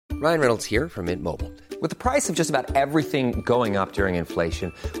Ryan Reynolds here from Mint Mobile. With the price of just about everything going up during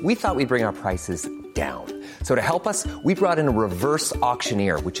inflation, we thought we'd bring our prices down. So to help us, we brought in a reverse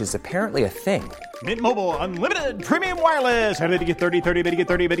auctioneer, which is apparently a thing. Mint Mobile Unlimited Premium Wireless. How to get 30, 30, bit to get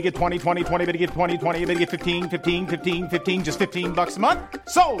 30, bit to get 20, 20, 20, bit to get 20, 20, bit to get 15, 15, 15, 15, just $15 a month?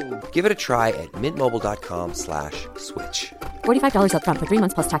 Sold! Give it a try at mintmobile.com/switch. $45 up front for 3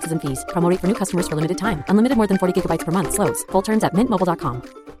 months plus taxes and fees. Promo rate for new customers for limited time. Unlimited more than 40 gigabytes per month. Slows full terms at mintmobile.com.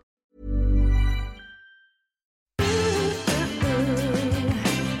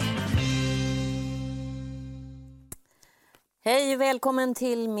 Hej, välkommen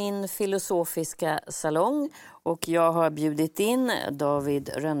till min filosofiska salong. Och jag har bjudit in David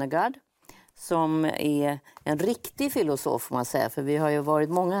Rönnegard som är en riktig filosof, får man säga. För vi har ju varit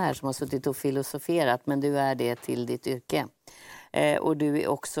många här som har suttit och filosoferat, men du är det till ditt yrke. Och du är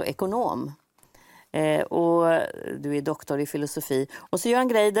också ekonom. Och du är doktor i filosofi. Och så Göran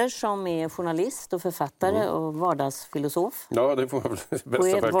Greider som är journalist och författare och vardagsfilosof. Ja, det får man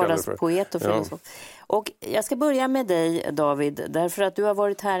bästa vardagspoet och filosof. Ja. Och jag ska börja med dig, David, därför att du har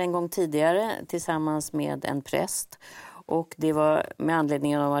varit här en gång tidigare tillsammans med en präst. Och det var med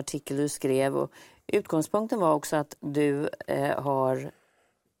anledning av en artikel du skrev. Och utgångspunkten var också att du har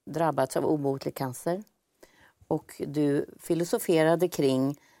drabbats av obotlig cancer. Och du filosoferade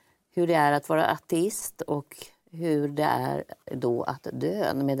kring hur det är att vara ateist och hur det är då att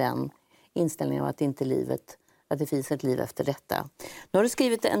dö med den inställningen av att att det finns ett liv efter detta. Nu har du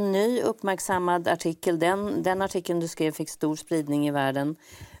skrivit en ny uppmärksammad artikel. Den artikeln du skrev fick stor spridning i världen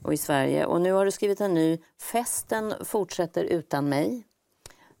och i Sverige. Och nu har du skrivit en ny, Festen fortsätter utan mig,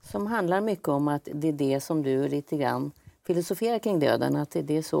 som handlar mycket om att det är det som du lite grann filosoferar kring döden. Att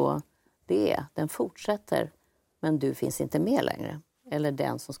det är så det är. Den fortsätter, men du finns inte med längre. Eller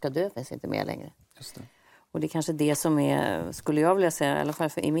den som ska dö finns inte med längre. Just det. Och det är kanske det som är, skulle jag vilja säga, i alla fall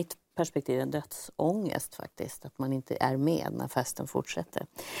i mitt perspektiv, en dödsångest faktiskt. Att man inte är med när festen fortsätter.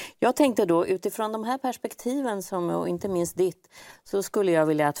 Jag tänkte då utifrån de här perspektiven, och inte minst ditt, så skulle jag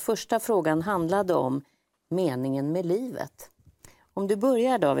vilja att första frågan handlade om meningen med livet. Om du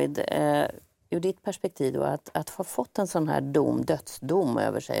börjar, David, ur ditt perspektiv då, att ha fått en sån här dödsdom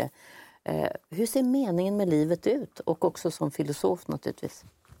över sig. Hur ser meningen med livet ut? Och också som filosof naturligtvis.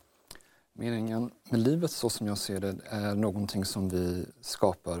 Meningen med livet, så som jag ser det, är någonting som vi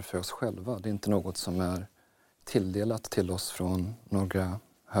skapar för oss själva. Det är inte något som är tilldelat till oss från några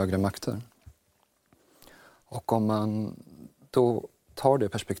högre makter. Och om man då tar det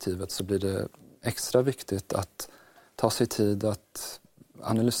perspektivet så blir det extra viktigt att ta sig tid att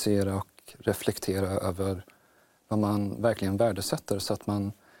analysera och reflektera över vad man verkligen värdesätter, så att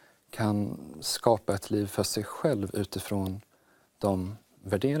man kan skapa ett liv för sig själv utifrån de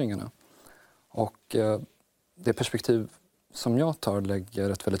värderingarna. Och det perspektiv som jag tar lägger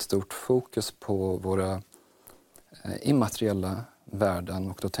ett väldigt stort fokus på våra immateriella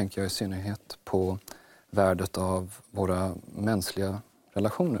värden, och då tänker jag i synnerhet på värdet av våra mänskliga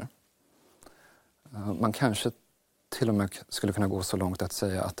relationer. Man kanske till och med skulle kunna gå så långt att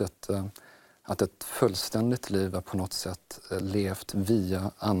säga att ett fullständigt liv är på något sätt levt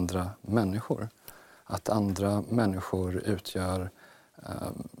via andra människor. Att andra människor utgör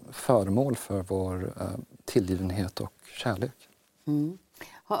föremål för vår tillgivenhet och kärlek. Mm.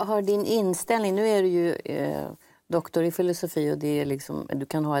 Har din inställning, nu är du ju doktor i filosofi och det är liksom, du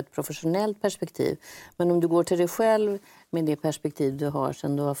kan ha ett professionellt perspektiv. Men om du går till dig själv med det perspektiv du har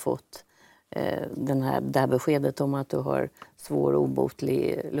sedan du har fått det här beskedet om att du har svår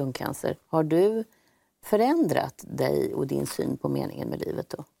obotlig lungcancer. Har du förändrat dig och din syn på meningen med livet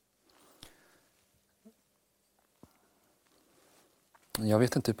då? Jag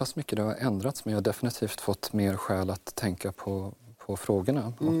vet inte hur pass mycket det har ändrats, men jag har definitivt fått mer skäl att tänka på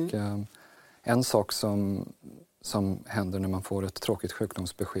frågorna. Och en sak som händer när man får ett tråkigt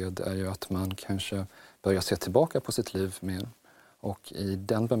sjukdomsbesked är ju att man kanske börjar se tillbaka på sitt liv mer. Och i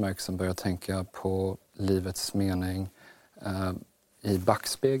den bemärkelsen börjar jag tänka på livets mening i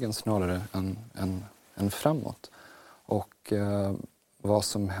backspegeln snarare än framåt. Och vad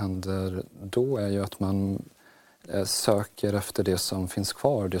som händer då är ju att man söker efter det som finns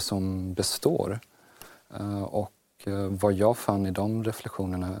kvar, det som består. Och vad jag fann i de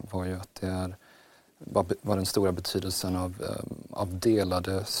reflektionerna var ju att det var den stora betydelsen av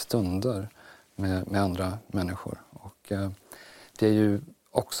delade stunder med andra människor. Och det är ju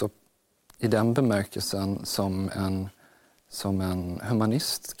också i den bemärkelsen som en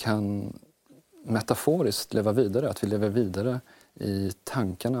humanist kan metaforiskt leva vidare. Att vi lever vidare i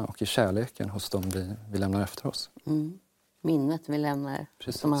tankarna och i kärleken hos dem vi lämnar efter oss. Mm. minnet vi lämnar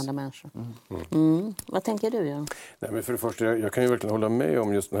som andra människor. Vad tänker du, Göran? Nej, men för det första, jag kan ju verkligen hålla med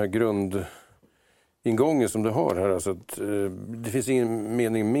om just den här grundingången som du har här. Alltså att, det finns ingen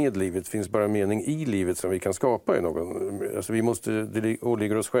mening med livet, det finns bara en mening i livet som vi kan skapa i någon. Alltså det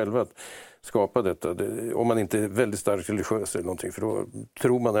åligger oss själva att skapa detta. Om man inte är väldigt starkt religiös eller någonting, för då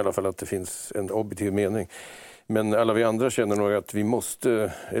tror man i alla fall att det finns en objektiv mening. Men alla vi andra känner nog att vi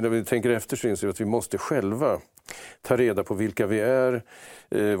måste, eller vi tänker efter så inser vi att vi måste själva ta reda på vilka vi är,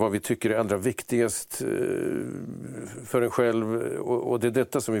 vad vi tycker är allra viktigast för en själv, och det är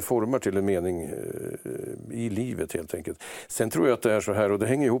detta som vi formar till en mening i livet helt enkelt. Sen tror jag att det är så här, och det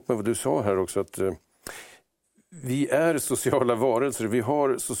hänger ihop med vad du sa här också, att vi är sociala varelser, vi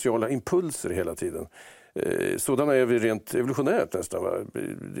har sociala impulser hela tiden. Sådana är vi rent evolutionärt nästan. Va?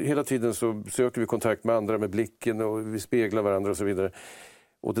 Hela tiden så söker vi kontakt med andra med blicken och vi speglar varandra och så vidare.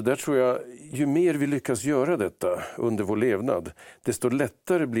 Och det där tror jag, ju mer vi lyckas göra detta under vår levnad, desto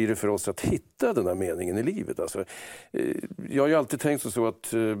lättare blir det för oss att hitta den här meningen i livet. Alltså, jag har ju alltid tänkt så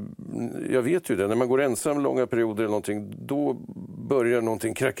att, jag vet ju det, när man går ensam långa perioder eller någonting, då börjar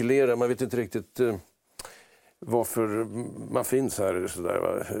någonting krackelera. Man vet inte riktigt varför man finns här. Sådär,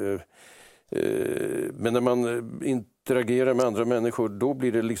 va? Men när man interagerar med andra människor, då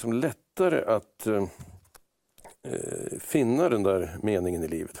blir det liksom lättare att finna den där meningen i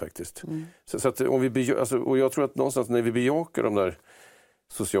livet faktiskt. Så att om vi och jag tror att någonstans när vi bejakar de där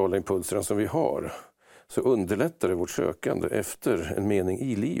sociala impulserna som vi har, så underlättar det vårt sökande efter en mening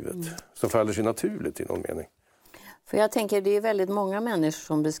i livet som faller sig naturligt i någon mening. För jag tänker, det är väldigt många människor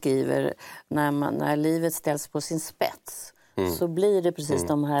som beskriver när livet ställs på sin spets, så blir det precis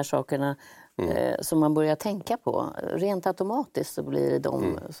de här sakerna som man börjar tänka på. Rent automatiskt så blir det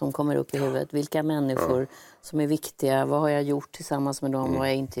de som kommer upp i huvudet. Vilka människor som är viktiga, vad har jag gjort tillsammans med dem, vad har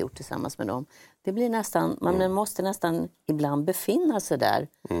jag inte gjort tillsammans med dem. Det blir nästan, man måste nästan ibland befinna sig där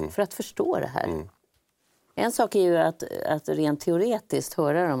för att förstå det här. En sak är ju att rent teoretiskt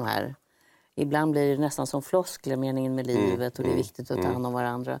höra de här. Ibland blir det nästan som floskler, meningen med livet, och det är viktigt att ta hand om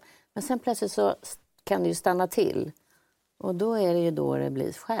varandra. Men sen plötsligt så kan det ju stanna till. Och då är det ju då det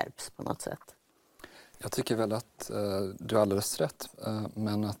blir skärps på något sätt. Jag tycker väl att du har alldeles rätt,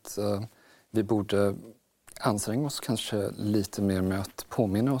 men att vi borde anstränga oss kanske lite mer med att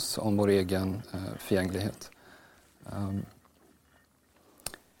påminna oss om vår egen förgänglighet.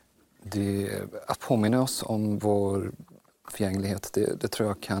 Att påminna oss om vår förgänglighet, det tror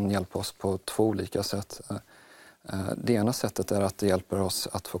jag kan hjälpa oss på 2 olika sätt. Det ena sättet är att det hjälper oss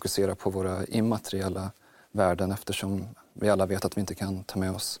att fokusera på våra immateriella värden, eftersom vi alla vet att vi inte kan ta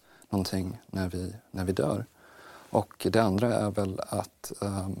med oss någonting när vi dör. Och det andra är väl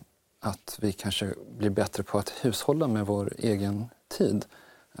att vi kanske blir bättre på att hushålla med vår egen tid.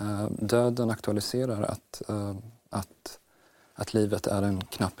 Döden aktualiserar att livet är en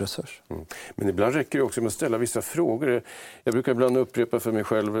knapp resurs. Men ibland räcker det också med att ställa vissa frågor. Jag brukar ibland upprepa för mig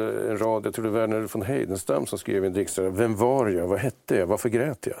själv en rad, jag tror det var Verner von Heidenstam som skrev i en dikt: vem var jag, vad hette jag, varför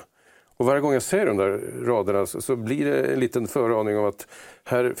grät jag? Och varje gång jag säger de där raderna så blir det en liten föraning om att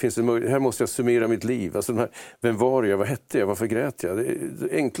här måste jag summera mitt liv. Alltså vem var jag, vad hette jag, varför grät jag?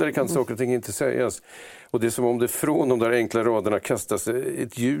 Enklare kan saker och ting inte sägas. Och det är som om det från de där enkla raderna kastas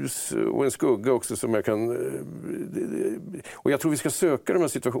ett ljus och en skugga också som jag kan... Och jag tror vi ska söka de här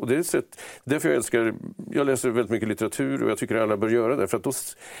situationerna. Det är ett sätt, därför jag läser väldigt mycket litteratur, och jag tycker alla bör göra det. För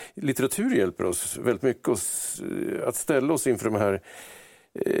att litteratur hjälper oss väldigt mycket att ställa oss inför de här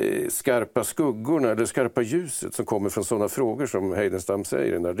skarpa skuggorna eller skarpa ljuset som kommer från sådana frågor som Heidenstam säger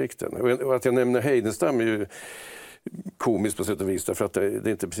i den här dikten. Och att jag nämner Heidenstam är ju komiskt på sätt och vis, därför att det är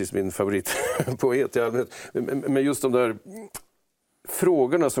inte precis min favoritpoet i allmänhet. Men just de där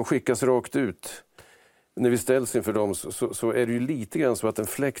frågorna som skickas rakt ut, när vi ställs inför dem, så är det ju lite grann så att en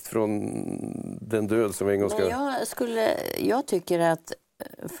fläkt från den död som en gång ska... Jag tycker att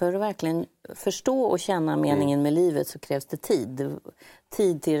för att verkligen förstå och känna meningen med livet så krävs det tid.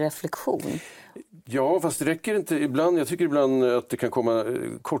 Tid till reflektion. Ja, fast det räcker inte ibland. Jag tycker ibland att det kan komma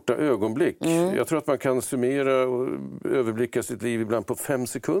korta ögonblick. Jag tror att man kan summera och överblicka sitt liv ibland på 5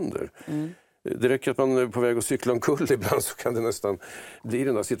 sekunder. Det räcker att man är på väg att cykla omkull ibland, så kan det nästan bli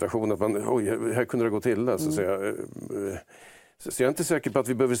den där situationen att man, oj, här kunde det gå till. Så jag är inte säker på att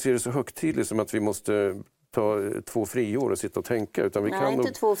vi behöver se det så högtidligt som att vi måste ta 2 friår och sitta och tänka. Utan vi kan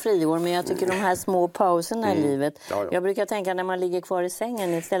inte 2 friår, men jag tycker de här små pauserna i livet. Ja. Jag brukar tänka när man ligger kvar i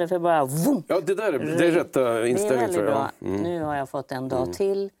sängen istället för bara... Vroom, ja, det är rätta inställningen, tror jag. Nu har jag fått en dag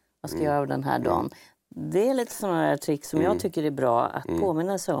till. Vad ska jag göra den här dagen? Det är lite sådana här trick som jag tycker är bra att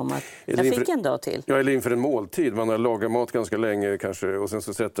påminna sig om att jag fick en dag till. Ja, eller inför en måltid. Man har lagat mat ganska länge kanske och sen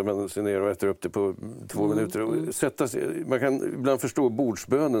så sätter man sig ner och äter upp det på 2 minuter. Och man kan ibland förstå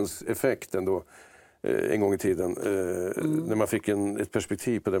bordsbönens effekt ändå en gång i tiden när man fick ett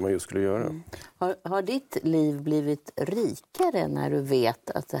perspektiv på det man just skulle göra. Har ditt liv blivit rikare när du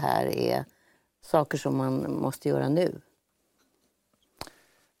vet att det här är saker som man måste göra nu?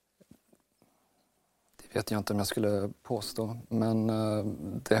 Vet jag inte om jag skulle påstå, men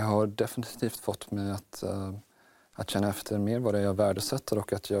det har definitivt fått mig att känna efter mer vad det är jag värdesätter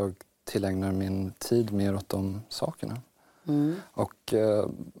och att jag tillägnar min tid mer åt de sakerna. Och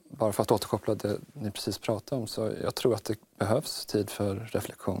bara för att återkoppla det ni precis pratade om, så jag tror att det behövs tid för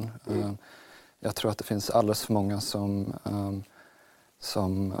reflektion. Jag tror att det finns alldeles för många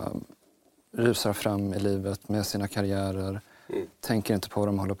som rusar fram i livet med sina karriärer, tänker inte på vad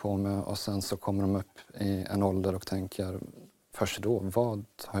de håller på med och sen så kommer de upp i en ålder och tänker först då, vad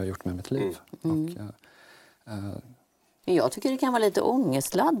har jag gjort med mitt liv? Jag tycker det kan vara lite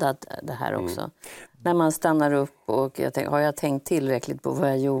ångestladdat det här också. När man stannar upp och har jag tänkt tillräckligt på vad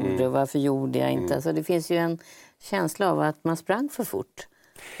jag gjorde och varför gjorde jag inte? Alltså det finns ju en känsla av att man sprang för fort.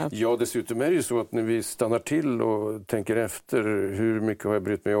 Ja, dessutom är det ju så att när vi stannar till och tänker efter hur mycket har jag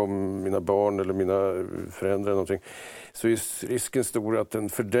brytt mig om mina barn eller mina föräldrar eller någonting, så är risken stor att en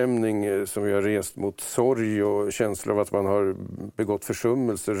fördämning som vi har rest mot sorg och känsla av att man har begått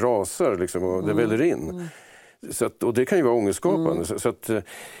försummelser rasar liksom, och det väller in. Så att, och det kan ju vara ångestskapande. Så att,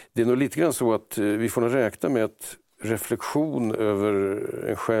 det är nog lite grann så att vi får nog räkna med att reflektion över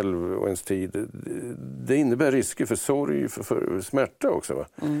en själv och ens tid, det innebär risker för sorg, för smärta också. Va?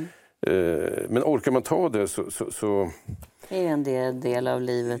 Men orkar man ta det så är en del av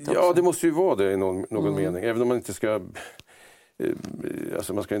livet också. Ja, det måste ju vara det i någon mening. Även om man inte ska...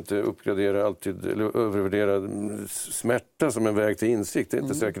 Alltså man ska inte uppgradera alltid eller övervärdera smärta som en väg till insikt. Det är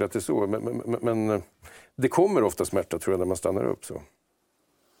inte säkert att det är så. Men det kommer ofta smärta, tror jag, när man stannar upp. Så.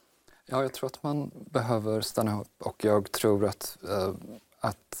 Ja, jag tror att man behöver stanna upp. Och jag tror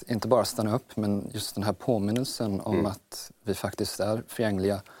att inte bara stanna upp, men just den här påminnelsen om att vi faktiskt är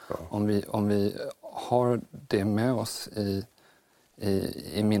förgängliga. Ja. Om vi har det med oss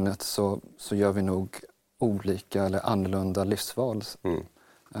i minnet så gör vi nog olika eller annorlunda livsval.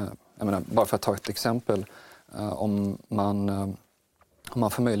 Jag menar, bara för att ta ett exempel, om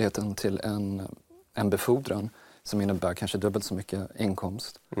man får möjligheten till en befordran som innebär kanske dubbelt så mycket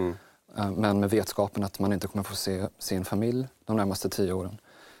inkomst, men med vetskapen att man inte kommer få se sin familj de närmaste 10 åren,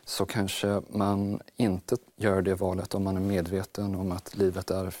 så kanske man inte gör det valet om man är medveten om att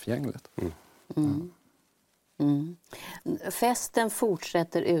livet är förgängligt. Festen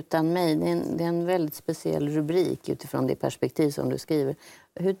fortsätter utan mig. Det är en väldigt speciell rubrik utifrån det perspektiv som du skriver.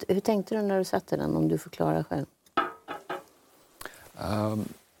 Hur tänkte du när du satte den, om du förklarar själv?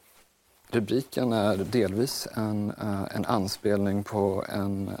 Rubriken är delvis en anspelning på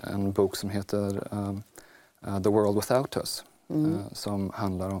en bok som heter The World Without Us, som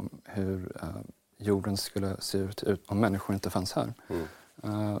handlar om hur jorden skulle se ut om människor inte fanns här.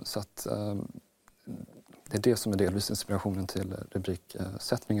 Så att det är det som är delvis inspirationen till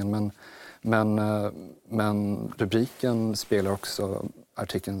rubriksättningen. Men rubriken spelar också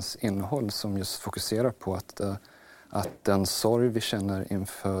artikelns innehåll, som just fokuserar på att den sorg vi känner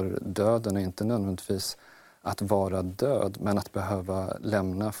inför döden är inte nödvändigtvis att vara död, men att behöva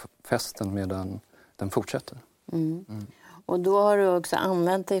lämna festen medan den fortsätter. Och då har du också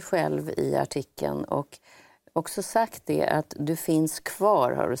använt dig själv i artikeln och också sagt det att du finns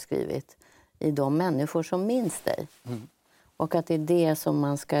kvar, har du skrivit, i de människor som minns dig. Och att det är det som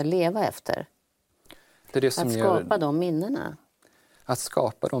man ska leva efter. Det är det som att skapa de minnena. Att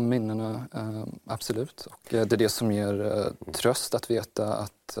skapa de minnena, absolut. Och det är det som ger tröst att veta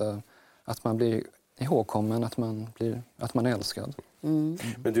att man blir ihågkommen, att man är älskad. Men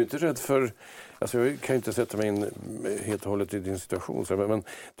du är inte rädd för, alltså jag kan inte sätta mig in helt och hållet i din situation, men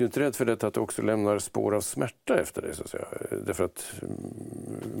du är inte rädd för detta att det också lämnar spår av smärta efter dig, så att säga? Därför att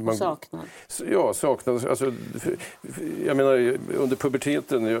man saknad. Ja, saknad. Alltså, jag menar, under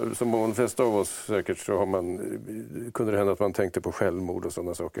puberteten, som de flesta av oss säkert, så kunde det hända att man tänkte på självmord och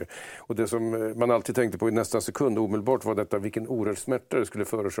sådana saker. Och det som man alltid tänkte på i nästa sekund omedelbart var detta, vilken oerhörd smärta det skulle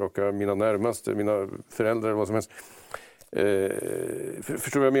förorsaka mina närmaste, mina föräldrar eller vad som helst.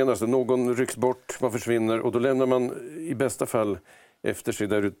 Förstår vad jag menar? Så någon rycks bort, man försvinner, och då lämnar man i bästa fall efter sig,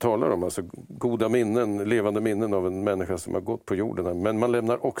 där du talar om, alltså goda minnen, levande minnen av en människa som har gått på jorden här. Men man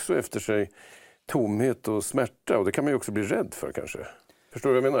lämnar också efter sig tomhet och smärta, och det kan man ju också bli rädd för kanske. Förstår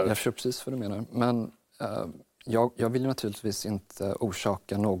du vad jag menar? Jag förstår precis vad du menar, men Jag vill ju naturligtvis inte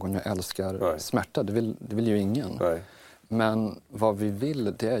orsaka någon jag älskar smärta. Det vill ju ingen. Nej. Men vad vi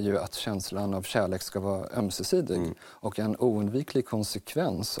vill, det är ju att känslan av kärlek ska vara ömsesidig. Och en oundviklig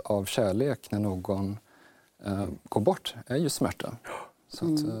konsekvens av kärlek när någon går bort är ju smärta. Så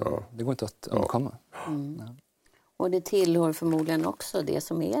att, det går inte att undkomma. Och det tillhör förmodligen också det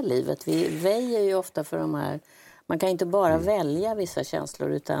som är livet. Vi väjer ju ofta för de här... Man kan inte bara välja vissa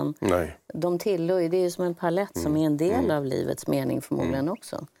känslor, utan de tillhör ju... Det är ju som en palett som är en del av livets mening förmodligen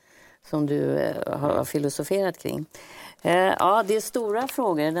också. Som du har filosoferat kring. Ja, det är stora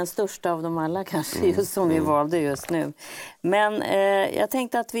frågor. Den största av dem alla kanske, just som vi valde just nu. Men jag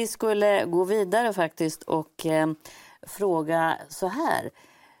tänkte att vi skulle gå vidare faktiskt och fråga så här.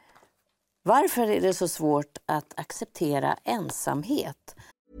 Varför är det så svårt att acceptera ensamhet?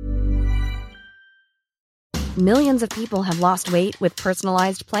 Millions of people have lost weight with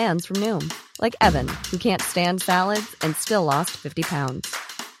personalized plans from Noom. Like Evan, who can't stand salads and still lost 50 pounds.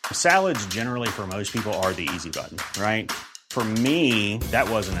 Salads generally for most people are the easy button, right? For me, that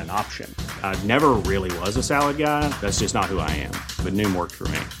wasn't an option. I never really was a salad guy. That's just not who I am. But Noom worked for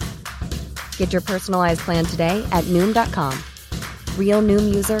me. Get your personalized plan today at Noom.com. Real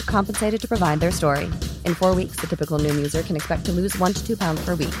Noom user compensated to provide their story. In 4 weeks, the typical Noom user can expect to lose 1 to 2 pounds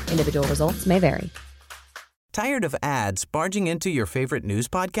per week. Individual results may vary. Tired of ads barging into your favorite news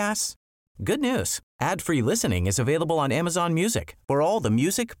podcasts? Good news. Ad-free listening is available on Amazon Music for all the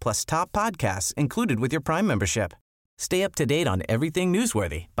music plus top podcasts included with your Prime membership. Stay up to date on everything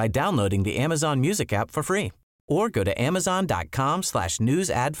newsworthy by downloading the Amazon Music app for free or go to amazon.com/news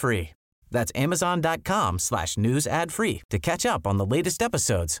ad free. That's amazon.com/news ad free to catch up on the latest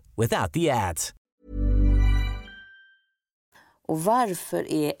episodes without the ads. Och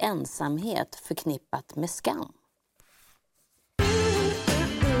varför är ensamhet förknippat med skam?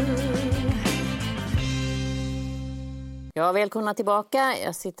 Ja, välkomna tillbaka.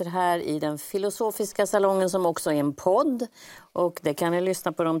 Jag sitter här i den filosofiska salongen som också är en podd. Och det kan ni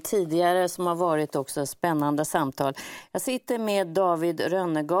lyssna på de tidigare som har varit också spännande samtal. Jag sitter med David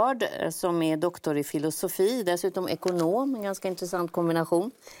Rönnegard som är doktor i filosofi, dessutom ekonom, en ganska intressant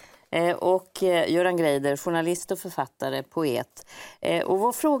kombination. Och Göran Greider, journalist och författare, poet. Och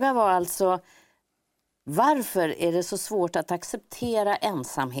vår fråga var alltså, varför är det så svårt att acceptera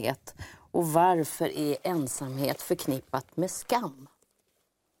ensamhet? Och varför är ensamhet förknippat med skam?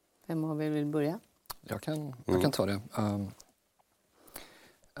 Vem av er vill börja? Jag kan ta det.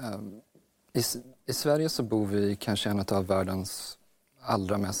 I Sverige så bor vi kanske en av världens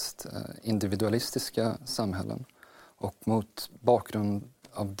allra mest individualistiska samhällen. Och mot bakgrund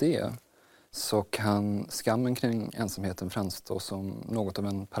av det så kan skammen kring ensamheten framstå som något av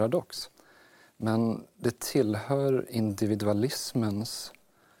en paradox. Men det tillhör individualismens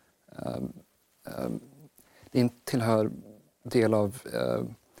det tillhör del av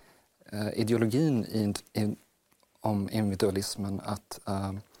ideologin om individualismen att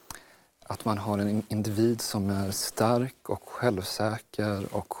man har en individ som är stark och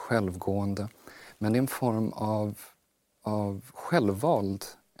självsäker och självgående. Men det är en form av självvald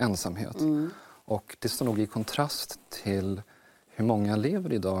ensamhet. Och det står nog i kontrast till hur många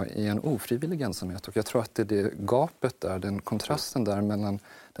lever idag i en ofrivillig ensamhet. Och jag tror att det är det gapet där, den kontrasten där mellan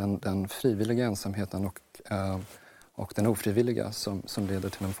den frivilliga ensamheten och den ofrivilliga som leder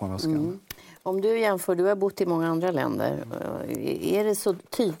till en form av skam. Om du jämför, du har bott i många andra länder. Är det så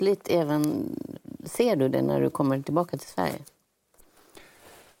tydligt även, ser du det när du kommer tillbaka till Sverige?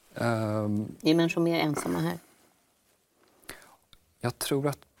 Är människor mer ensamma här? Jag tror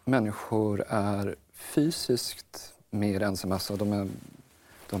att människor är fysiskt mer ensamma. Alltså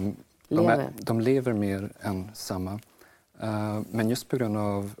de lever mer ensamma. Men just på grund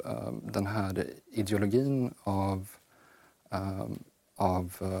av den här ideologin av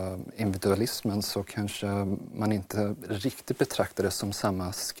individualismen så kanske man inte riktigt betraktar det som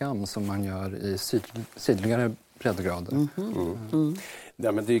samma skam som man gör i sydligare breddgrader.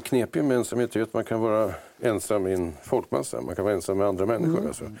 Ja, men det är knepigt med ensamhet att man kan vara ensam i en folkmassa. Man kan vara ensam med andra människor.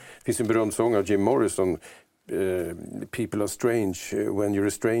 Alltså. Det finns en berömd sång av Jim Morrison. People are strange when you're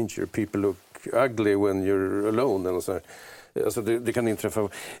a stranger. People look ugly when you're alone. Eller så här. Alltså det kan inträffa.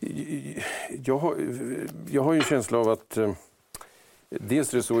 Jag har ju en känsla av att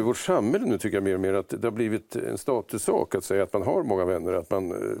dels är det så i vårt samhälle nu tycker jag mer och mer att det har blivit en statussak att säga att man har många vänner. Att man,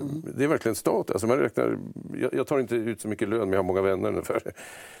 det är verkligen status. Alltså man räknar, jag tar inte ut så mycket lön men jag har många vänner ungefär.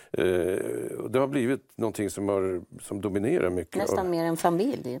 Det har blivit någonting som dominerar mycket. Nästan mer än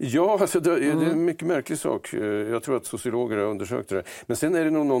familj. Ja, alltså det är en mycket märklig sak. Jag tror att sociologer har undersökt det. Men sen är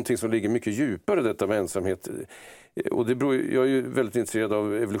det nog någonting som ligger mycket djupare, detta med ensamhet. Och jag är ju väldigt intresserad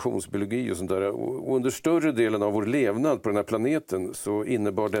av evolutionsbiologi och sånt där. Och under större delen av vår levnad på den här planeten så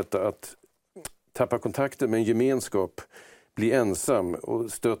innebar detta att tappa kontakten med en gemenskap, bli ensam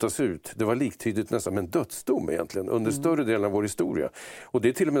och stötas ut. Det var liktydigt nästan med en dödsdom egentligen under större delen av vår historia. Och det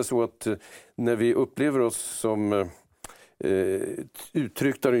är till och med så att när vi upplever oss som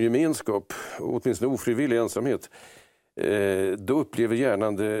uttryckta en gemenskap, åtminstone ofrivillig ensamhet, då upplever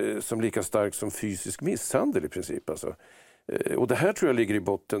hjärnan det som lika starkt som fysisk misshandel i princip. Alltså. Och det här tror jag ligger i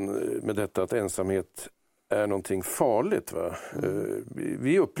botten med detta att ensamhet är någonting farligt. Va?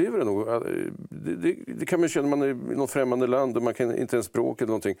 Vi upplever det nog. Det kan man känna när man är i något främmande land och man kan inte ens språk eller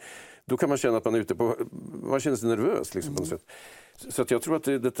någonting. Då kan man känna att man är ute på... Man känner sig nervös liksom, på något sätt. Så att jag tror att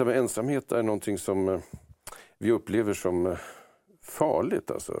detta med ensamhet är någonting som vi upplever som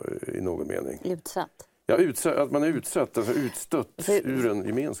farligt alltså, i någon mening. Utsatt. Ja, att man är utsatt, alltså utstött ur en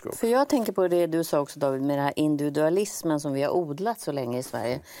gemenskap. För jag tänker på det du sa också, David, med den här individualismen som vi har odlat så länge i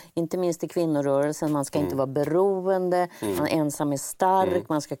Sverige. Inte minst i kvinnorörelsen, man ska inte vara beroende, man ensam är stark,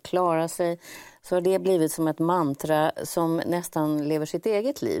 man ska klara sig. Så har det blivit som ett mantra som nästan lever sitt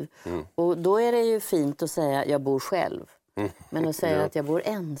eget liv. Och då är det ju fint att säga jag bor själv. Men att säga att jag bor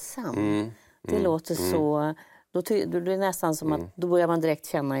ensam, det låter så... Då är det nästan som att då börjar man direkt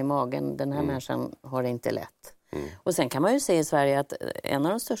känna i magen den här människan har det inte lätt. Och sen kan man ju se i Sverige att en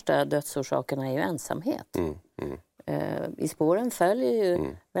av de största dödsorsakerna är ju ensamhet. I spåren följer ju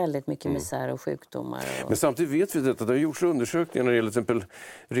väldigt mycket misär och sjukdomar. Men samtidigt vet vi detta. Det har gjorts undersökningar när det gäller till exempel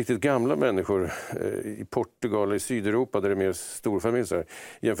riktigt gamla människor i Portugal, i Sydeuropa där det är mer storfamilj så här,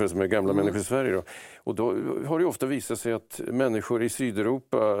 jämfört med gamla människor i Sverige. Då. Och då har det ofta visat sig att människor i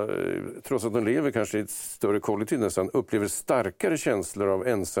Sydeuropa, trots att de lever kanske i ett större kollektiv nästan, upplever starkare känslor av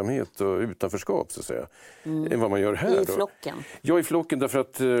ensamhet och utanförskap så att säga, än vad man gör här. I flocken? Ja, i flocken därför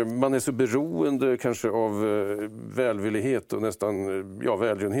att man är så beroende kanske av välvillighet och nästan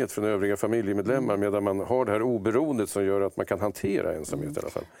välgörenhet från övriga familjemedlemmar medan man har det här oberoendet som gör att man kan hantera ensamhet i alla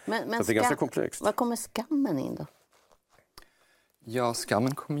fall. Men så det är ganska komplext. Var kommer skammen in då? Ja,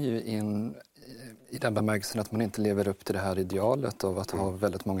 skammen kommer ju in i den bemärkelsen att man inte lever upp till det här idealet av att ha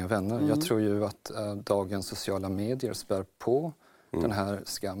väldigt många vänner. Jag tror ju att dagens sociala medier spär på den här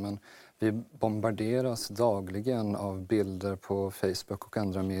skammen. Vi bombarderas dagligen av bilder på Facebook och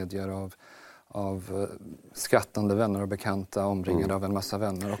andra medier av skrattande vänner och bekanta omringade av en massa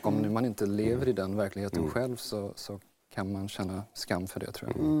vänner. Och om nu man inte lever i den verkligheten själv så kan man känna skam för det,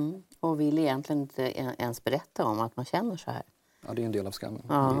 tror jag. Och vill egentligen inte ens berätta om att man känner så här. Ja, det är en del av skammen.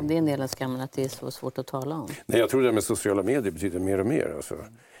 Ja, det är en del av skammen att det är så svårt att tala om. Nej, jag tror det med sociala medier betyder mer och mer. Alltså.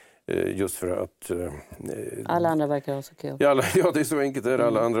 Just för att... alla andra verkar ha så kul. Ja, det är så enkelt.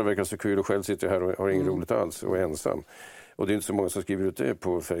 Alla andra verkar så kul och själv sitter jag här och har inget roligt alls och är ensam. Och det är inte så många som skriver ut det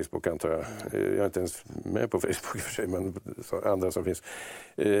på Facebook antar jag. Jag är inte ens med på Facebook i och för sig, men andra som finns.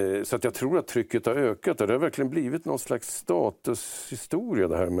 Så att jag tror att trycket har ökat. Det har verkligen blivit någon slags statushistoria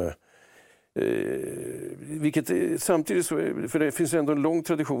det här med... vilket samtidigt så... För det finns ändå en lång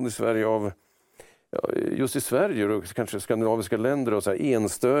tradition i Sverige av... just i Sverige och kanske skandinaviska länder och så här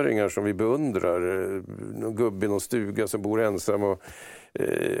enstöringar som vi beundrar. Någon gubbe i någon stuga som bor ensam och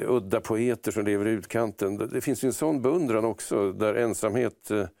udda poeter som lever i utkanten. Det finns ju en sån beundran också där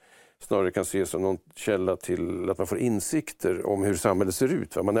ensamhet snarare kan ses som någon källa till att man får insikter om hur samhället ser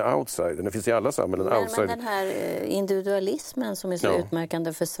ut. Va? Man är outsider. Det finns i alla samhällen outsider. Men den här individualismen som är så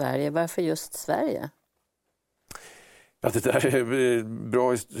utmärkande för Sverige, varför just Sverige? Ja, det där är en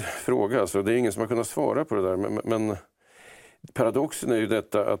bra fråga. Alltså. Det är ingen som har kunnat svara på det där. Men paradoxen är ju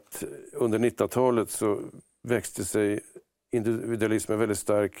detta att under 1900-talet så växte sig individualismen väldigt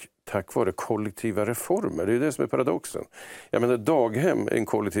stark tack vare kollektiva reformer. Det är det som är paradoxen. Jag menar, daghem är en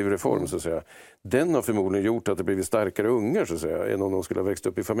kollektiv reform så att säga. Den har förmodligen gjort att det blivit starkare ungar så att säga, än om de skulle ha växt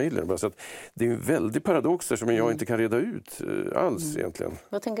upp i familjen. Så att det är en väldig paradox som jag inte kan reda ut alls egentligen.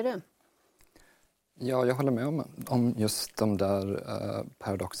 Vad tänker du? Ja, jag håller med om just de där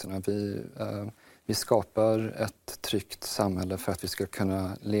paradoxerna. Vi skapar ett tryggt samhälle för att vi ska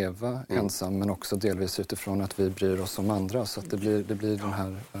kunna leva ensam men också delvis utifrån att vi bryr oss om andra. Så att det blir den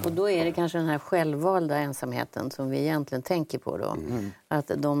här... Och då är det kanske den här självvalda ensamheten som vi egentligen tänker på då.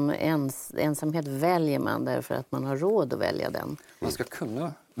 Att ensamhet väljer man därför att man har råd att välja den. Man ska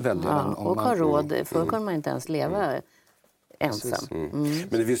kunna välja den. Om och man har råd, för kan man inte ens leva ensam. Men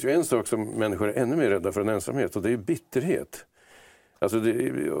det finns ju en sak som människor är ännu mer rädda för en ensamhet och det är bitterhet. Alltså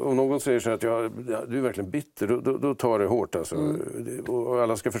om någon säger så att du är verkligen bitter, då tar det hårt. Alltså. Och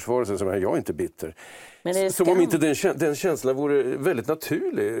alla ska försvara sig som att jag är inte bitter. Men som om inte den känslan vore väldigt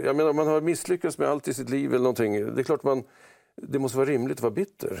naturlig. Jag menar, om man har misslyckats med allt i sitt liv eller någonting, det är klart det måste vara rimligt att vara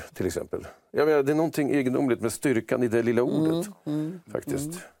bitter, till exempel. Jag menar, det är någonting egendomligt med styrkan i det lilla ordet,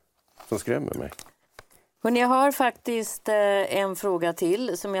 faktiskt, som skrämmer mig. Hörrni, jag har faktiskt en fråga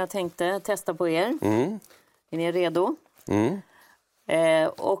till som jag tänkte testa på er. Är ni redo?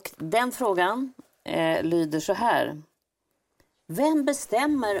 Och den frågan lyder så här. Vem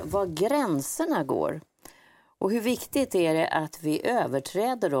bestämmer var gränserna går? Och hur viktigt är det att vi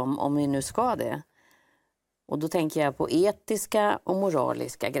överträder dem om vi nu ska det? Och då tänker jag på etiska och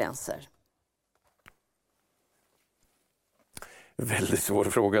moraliska gränser. Väldigt svår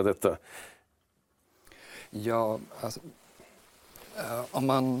fråga detta. Ja, alltså,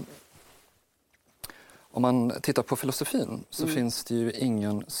 om man tittar på filosofin så finns det ju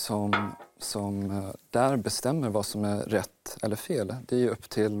ingen som där bestämmer vad som är rätt eller fel. Det är ju upp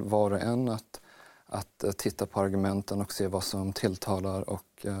till var och en att titta på argumenten och se vad som tilltalar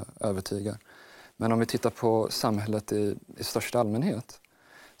och övertygar. Men om vi tittar på samhället i största allmänhet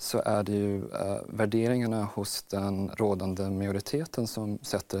så är det ju värderingarna hos den rådande majoriteten som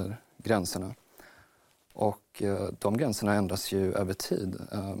sätter gränserna. Och de gränserna ändras ju över tid.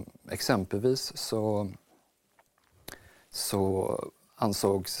 Exempelvis så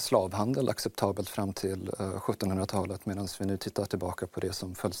ansågs slavhandel acceptabelt fram till 1700-talet medan vi nu tittar tillbaka på det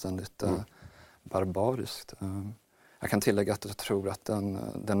som fullständigt barbariskt. Jag kan tillägga att jag tror att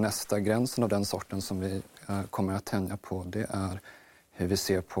den nästa gränsen av den sorten som vi kommer att tänja på, det är hur vi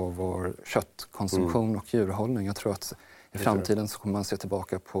ser på vår köttkonsumtion och djurhållning. Jag tror att i framtiden så kommer man se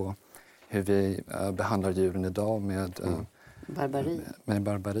tillbaka på hur vi behandlar djuren idag med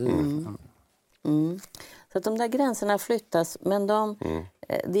barbari. Så att de där gränserna flyttas, men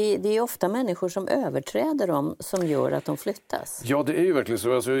det är ofta människor som överträder dem som gör att de flyttas. Ja, det är ju verkligen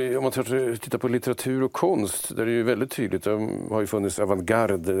så. Alltså, om man tittar på litteratur och konst, där är det ju väldigt tydligt. Det har ju funnits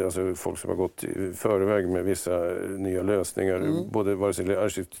avantgarde, alltså folk som har gått i förväg med vissa nya lösningar, både vare sig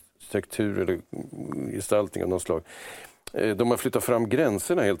arkitektur eller gestaltning av något slag. De har flyttat fram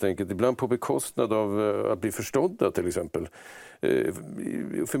gränserna helt enkelt, ibland på bekostnad av att bli förstådda till exempel.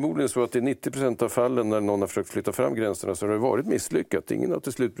 Förmodligen så att i 90% av fallen när någon har försökt flytta fram gränserna så har det varit misslyckat. Ingen har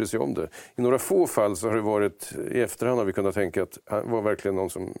till slut brytt sig om det. I några få fall så har det varit, i efterhand har vi kunnat tänka att det var verkligen någon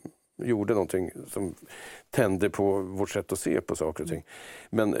som gjorde någonting som tände på vårt sätt att se på saker och ting.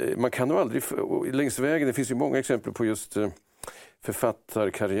 Men man kan nog aldrig, längs vägen, det finns ju många exempel på just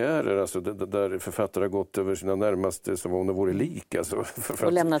författarkarriärer, alltså där författare har gått över sina närmaste som om de vore lik. Alltså,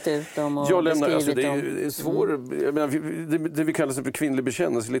 och lämnat ut dem och beskrivit alltså, det dem. är svår, jag menar, det vi kallar för kvinnlig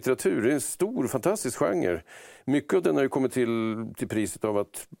bekännelselitteratur, det är en stor, fantastisk genre. Mycket av den har ju kommit till priset av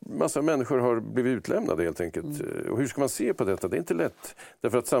att massa människor har blivit utlämnade helt enkelt. Och hur ska man se på detta? Det är inte lätt.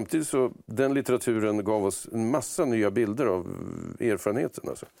 Därför att samtidigt så, den litteraturen gav oss en massa nya bilder av erfarenheten.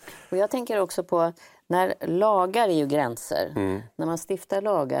 Alltså. Och jag tänker också på när lagar är ju gränser. När man stiftar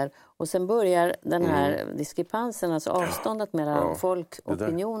lagar och sen börjar den här diskrepansen, alltså avståndet mellan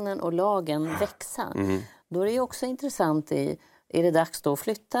folkopinionen och lagen växa. Då är det ju också intressant är det dags då att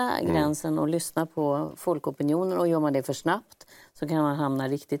flytta gränsen och lyssna på folkopinionen, och gör man det för snabbt så kan man hamna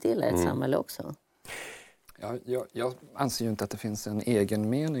riktigt illa i ett samhälle också. Ja, jag anser ju inte att det finns en egen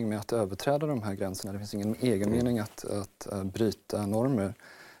mening med att överträda de här gränserna. Det finns ingen egen mening att bryta normer.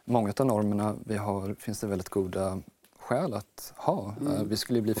 Många av normerna vi har finns det väldigt goda skäl att ha. Vi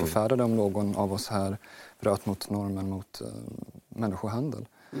skulle bli förfärade om någon av oss här bröt mot normen mot människohandel.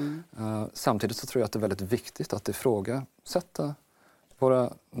 Samtidigt så tror jag att det är väldigt viktigt att ifrågasätta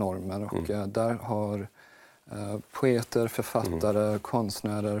våra normer, och där har poeter, författare,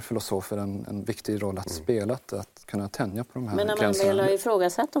 konstnärer, filosofer en viktig roll att spela, att kunna tänja på de här gränserna. Men när man väl har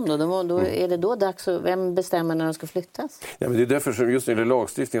ifrågasatt dem då är det då dags, vem bestämmer när de ska flyttas? Ja, men det är därför som just när det är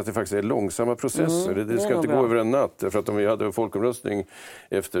lagstiftning att det faktiskt är långsamma processer. Det ska inte gå över en natt. För att om vi hade en folkomröstning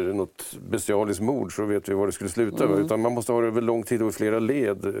efter något bestialiskt mord så vet vi var det skulle sluta. Utan man måste ha det över lång tid och i flera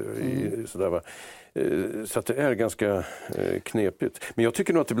led. Sådär, va? Så att det är ganska knepigt. Men jag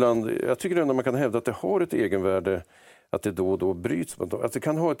tycker nog att jag tycker ändå man kan hävda att det har ett egenvärde att det då och då bryts. Att det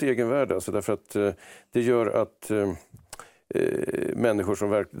kan ha ett egenvärde, alltså därför att det gör att människor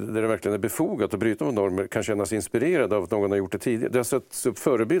där det verkligen är befogat att bryta mot normer kan känna sig inspirerade av att någon har gjort det tidigare. Det har satts upp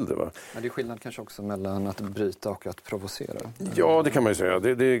förebilder, va? Men det är skillnad kanske också mellan att bryta och att provocera. Ja, det kan man ju säga.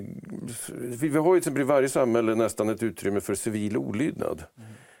 Vi har ju till exempel i varje samhälle nästan ett utrymme för civil olydnad.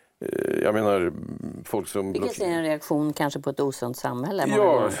 Jag menar, folk som... Vilket är en reaktion kanske på ett osunt samhälle?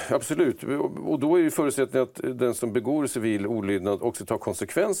 Ja, absolut. Och då är ju förutsättningen att den som begår civil olydnad också tar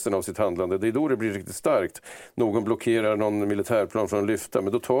konsekvenserna av sitt handlande. Det är då det blir riktigt starkt. Någon blockerar någon militärplan från att lyfta,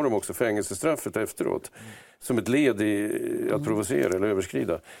 men då tar de också fängelsestraffet efteråt. Som ett led i att provocera eller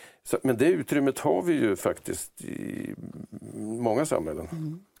överskrida. Så, men det utrymmet har vi ju faktiskt i många samhällen.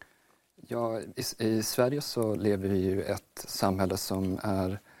 Ja, i Sverige så lever vi ju ett samhälle som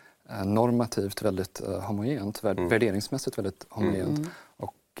är normativt väldigt homogent, värderingsmässigt väldigt homogent.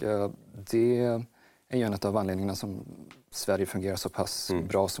 Och det är ju en av anledningarna som Sverige fungerar så pass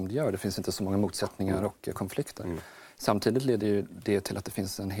bra som det gör. Det finns inte så många motsättningar och konflikter. Samtidigt leder ju det till att det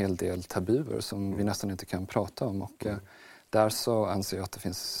finns en hel del tabuer som vi nästan inte kan prata om. Och där så anser jag att det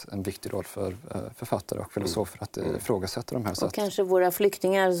finns en viktig roll för författare och filosofer att ifrågasätta de här sätten. Och kanske våra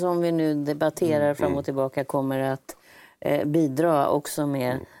flyktingar som vi nu debatterar fram och tillbaka kommer att bidra också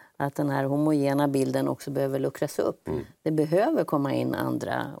med att den här homogena bilden också behöver luckras upp. Det behöver komma in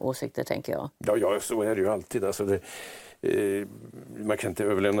andra åsikter, tänker jag. Ja, så är det ju alltid. Alltså man kan inte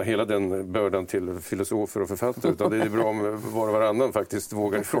överlämna hela den bördan till filosofer och författare, utan det är bra om var och varannan faktiskt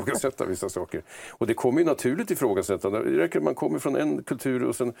vågar ifrågasätta vissa saker. Och det kommer ju naturligt ifrågasättande. Det räcker att man kommer från en kultur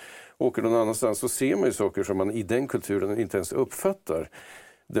och sen åker någon annanstans, så ser man ju saker som man i den kulturen inte ens uppfattar.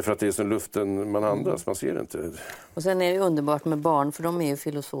 Därför att det är som luften man andas, man ser det inte. Och sen är det underbart med barn, för de är ju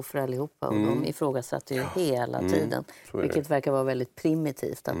filosofer allihopa och de ifrågasätter ju hela tiden. Vilket verkar vara väldigt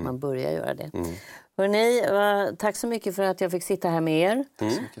primitivt att man börjar göra det. Hörrni, tack så mycket för att jag fick sitta här med er.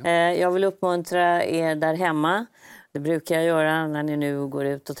 Jag vill uppmuntra er där hemma. Det brukar jag göra när ni nu går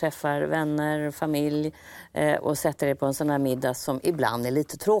ut och träffar vänner, familj och sätter er på en sån här middag som ibland är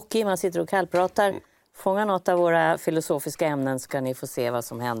lite tråkig. Man sitter och kallpratar. Fånga något av våra filosofiska ämnen, ska ni få se vad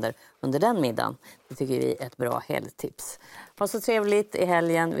som händer under den middagen. Det tycker vi är ett bra helgtips. Ha så trevligt i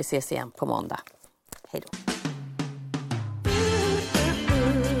helgen. Vi ses igen på måndag. Hej då.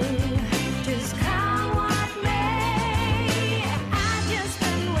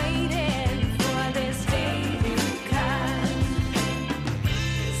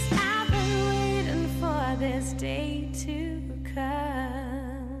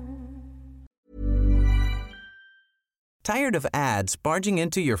 Tired of ads barging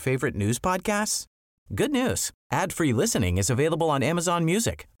into your favorite news podcasts? Good news. Ad-free listening is available on Amazon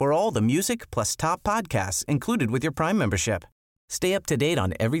Music for all the music plus top podcasts included with your Prime membership. Stay up to date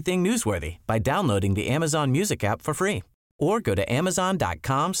on everything newsworthy by downloading the Amazon Music app for free or go to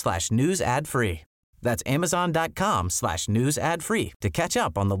amazon.com/news ad free. That's amazon.com/news ad free to catch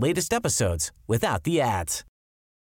up on the latest episodes without the ads.